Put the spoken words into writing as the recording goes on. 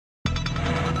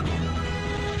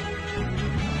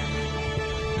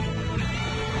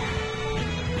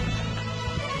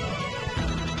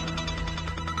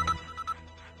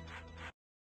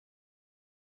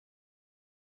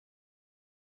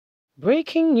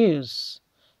Breaking news.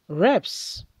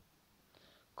 Reps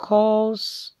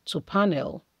calls to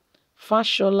panel.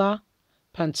 Fashola,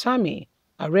 Pantami,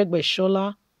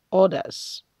 Aregbesola,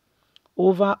 others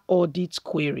over audit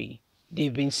query.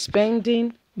 They've been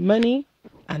spending money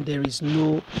and there is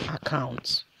no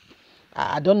account.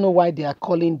 I don't know why they are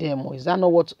calling them, or is that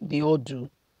not what they all do?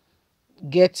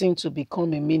 Getting to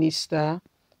become a minister,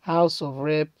 House of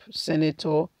Rep,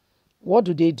 Senator. What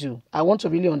do they do? I want to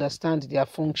really understand their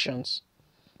functions.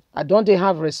 Don't they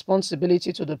have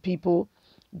responsibility to the people,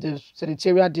 the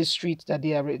senatorial district that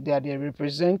they are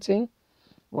representing?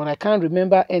 Well, I can't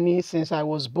remember any since I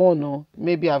was born, or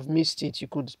maybe I've missed it. You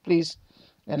could please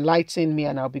enlighten me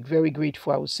and I'll be very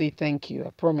grateful. I will say thank you.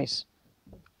 I promise.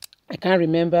 I can't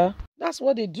remember. That's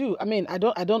what they do. I mean, I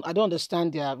don't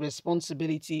understand their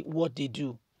responsibility, what they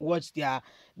do. What's their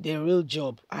real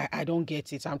job? I don't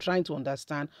get it. I'm trying to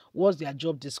understand what's their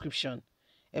job description.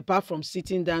 Apart from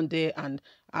sitting down there and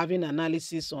having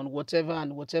analysis on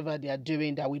whatever they are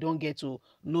doing, that we don't get to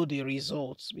know the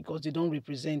results because they don't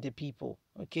represent the people.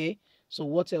 Okay. So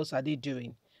what else are they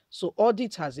doing? So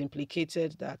audit has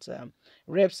implicated that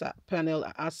reps panel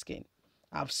are asking,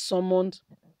 have summoned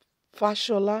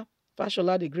Fashola,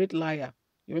 Fashola, the great liar.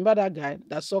 You remember that guy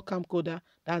that saw camcorder?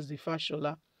 That's the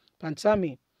Fashola.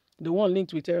 Pantami, the one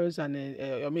linked with terrorists and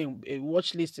a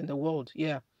watch list in the world.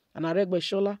 Yeah. And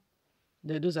Aregbesola,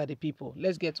 those are the people.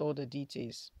 Let's get all the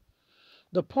details.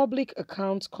 The Public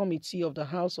Accounts Committee of the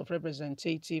House of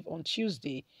Representatives on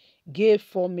Tuesday gave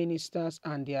 4 ministers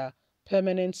and their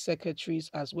permanent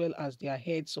secretaries, as well as their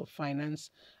heads of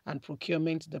finance and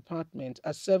procurement department,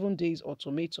 a 7 days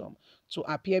ultimatum to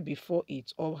appear before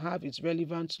it or have its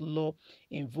relevant law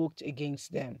invoked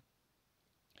against them.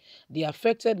 The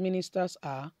affected ministers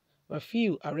are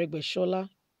Rafiu Aregbesola,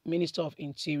 Minister of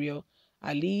Interior,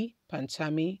 Ali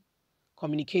Pantami,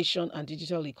 Communication and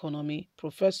Digital Economy,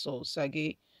 Professor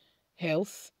Sage,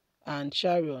 Health, and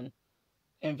Charion,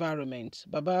 Environment,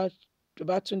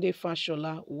 Babatunde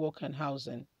Fashola, Work and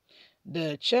Housing.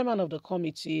 The chairman of the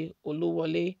committee,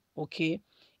 Oluwole Oke,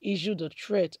 issued a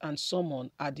threat and summon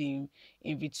as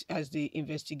the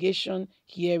investigation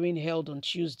hearing held on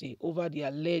Tuesday over the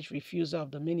alleged refusal of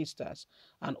the ministers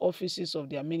and offices of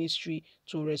their ministry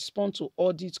to respond to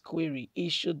audit query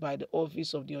issued by the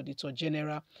Office of the Auditor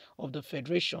General of the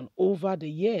Federation over the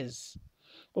years.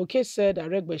 Oke said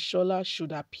Aregbesola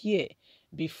should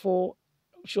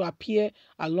appear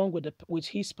along with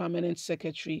his permanent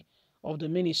secretary of the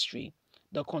ministry,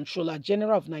 the Controller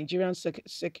General of Nigerian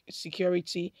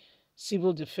Security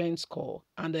Civil Defense Corps,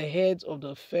 and the head of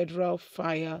the Federal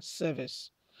Fire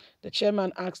Service. The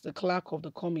chairman asked the clerk of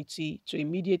the committee to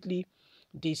immediately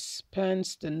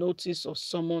dispense the notice of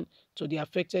summon to the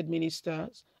affected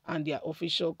ministers and their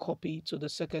official copy to the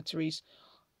secretaries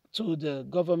to the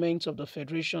government of the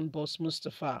Federation, Boss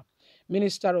Mustafa,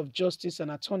 Minister of Justice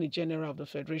and Attorney General of the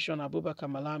Federation, Abubakar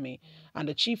Malami, and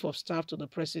the Chief of Staff to the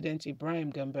President,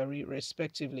 Ibrahim Gambari,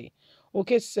 respectively.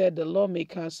 Oke said the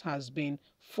lawmakers has been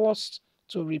forced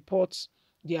to report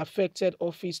the affected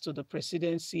office to the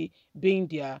presidency, being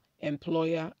their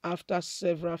employer, after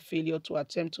several failures to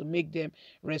attempt to make them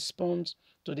respond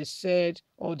to the said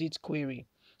audit query.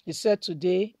 He said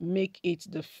today make it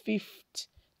the 5th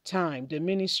time the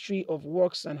Ministry of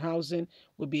Works and Housing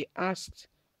will be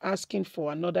asking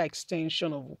for another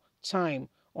extension of time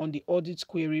on the audit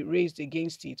query raised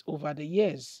against it over the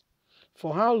years.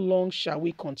 For how long shall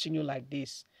we continue like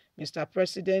this? Mr.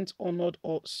 President honored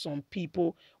some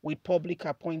people with public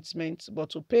appointments, but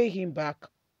to pay him back,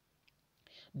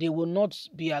 they will not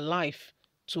be alive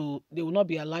to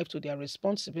their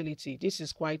responsibility. This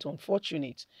is quite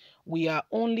unfortunate. We are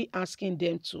only asking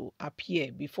them to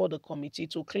appear before the committee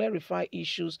to clarify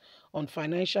issues on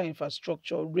financial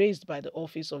infrastructure raised by the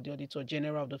Office of the Auditor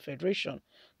General of the Federation.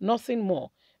 Nothing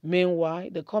more. Meanwhile,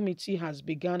 the committee has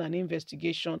begun an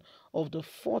investigation of the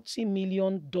 $40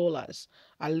 million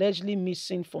allegedly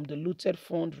missing from the looted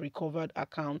fund recovered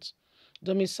accounts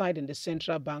domiciled in the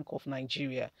Central Bank of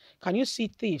Nigeria. Can you see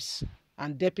thieves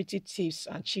and deputy thieves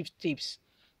and chief thieves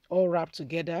all wrapped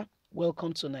together?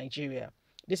 Welcome to Nigeria.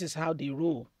 This is how they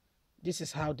rule. This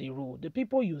is how they rule. The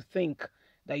people you think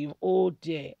that you've owed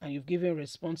there and you've given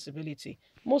responsibility,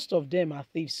 most of them are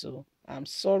thieves. So I'm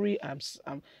sorry.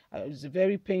 It's a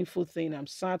very painful thing. I'm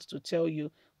sad to tell you,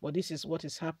 but this is what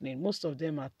is happening. Most of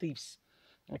them are thieves.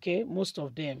 Okay, most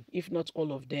of them, if not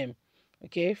all of them.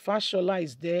 Okay, Fashola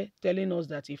is there telling us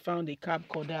that he found a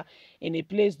camcorder in a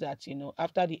place that,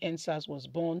 after the NSAS was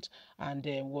burnt and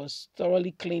was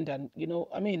thoroughly cleaned. And,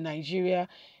 I mean, Nigeria,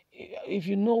 if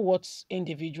you know what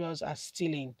individuals are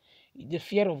stealing, the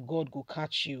fear of God will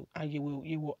catch you, and you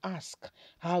will ask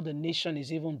how the nation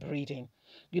is even breathing.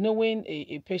 You know, when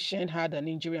a patient had an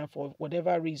injury and for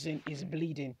whatever reason is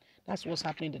bleeding, that's what's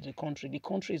happening to the country. The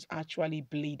country is actually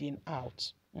bleeding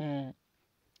out.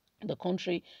 The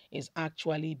country is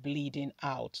actually bleeding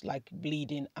out, like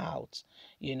bleeding out,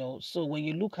 So when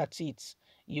you look at it,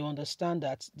 you understand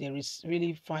that there is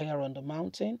really fire on the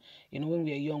mountain. When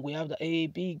we are young, we have the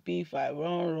big fire,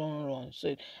 run, run, run.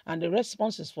 So, and the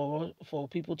response is for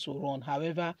people to run.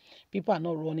 However, people are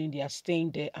not running; they are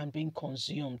staying there and being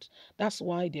consumed. That's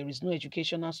why there is no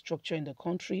educational structure in the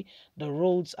country. The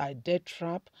roads are dead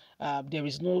trap. There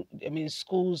is no,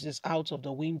 schools is out of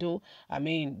the window.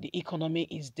 The economy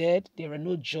is dead. There are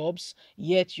no jobs.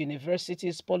 Yet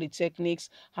universities, polytechnics,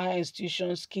 higher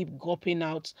institutions keep gushing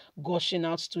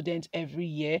out students every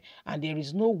year, and there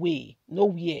is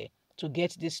nowhere to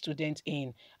get these students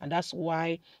in. And that's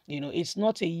why, it's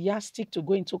not a yardstick to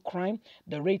go into crime.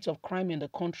 The rate of crime in the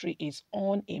country is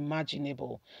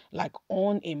unimaginable, like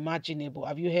unimaginable.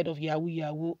 Have you heard of Yahoo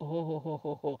Yahoo? Ho, ho, ho,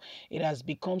 ho, ho. It has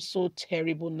become so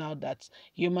terrible now that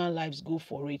human lives go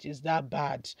for it. It's that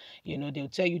bad. They'll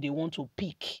tell you they want to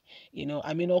pick,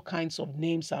 all kinds of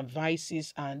names and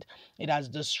vices, and it has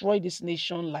destroyed this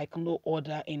nation like no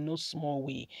other in no small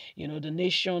way. The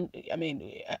nation,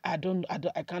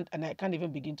 I can't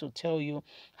even begin to tell you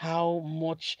how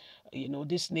much,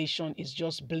 this nation is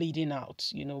just bleeding out,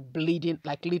 bleeding,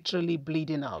 like literally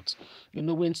bleeding out.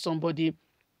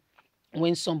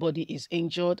 When somebody is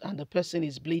injured and the person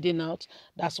is bleeding out,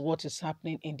 that's what is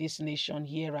happening in this nation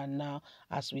here and now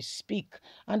as we speak.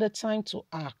 And the time to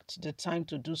act, the time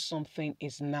to do something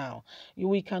is now.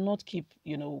 We cannot keep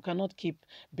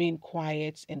being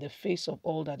quiet in the face of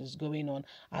all that is going on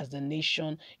as the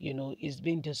nation, is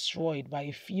being destroyed by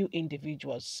a few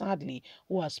individuals, sadly,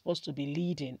 who are supposed to be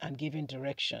leading and giving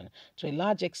direction. To a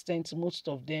large extent, most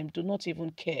of them do not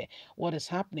even care what is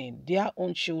happening. Their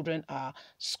own children are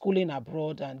schooling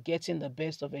abroad and getting the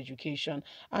best of education,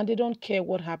 and they don't care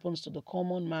what happens to the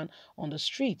common man on the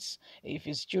streets. If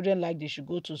his children like they should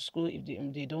go to school, if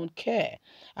they don't care.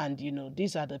 And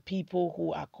these are the people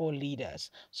who are called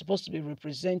leaders, supposed to be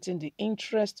representing the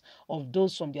interest of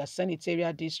those from their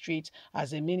senatorial district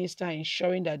as a minister,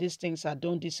 ensuring that these things are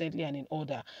done decently and in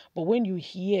order. But when you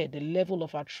hear the level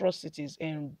of atrocities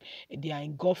and they are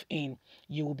engulfed in,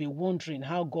 you will be wondering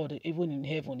how God, even in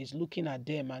heaven, is looking at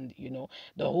them, and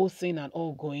the whole thing and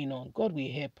all going on. God will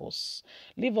help us.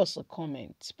 Leave us a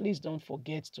comment. Please don't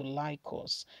forget to like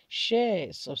us,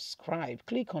 share, subscribe,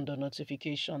 click on the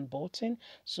notification button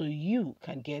so you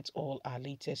can get all our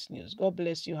latest news. God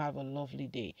bless you. Have a lovely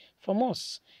day. From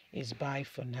us, is bye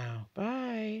for now.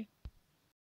 Bye.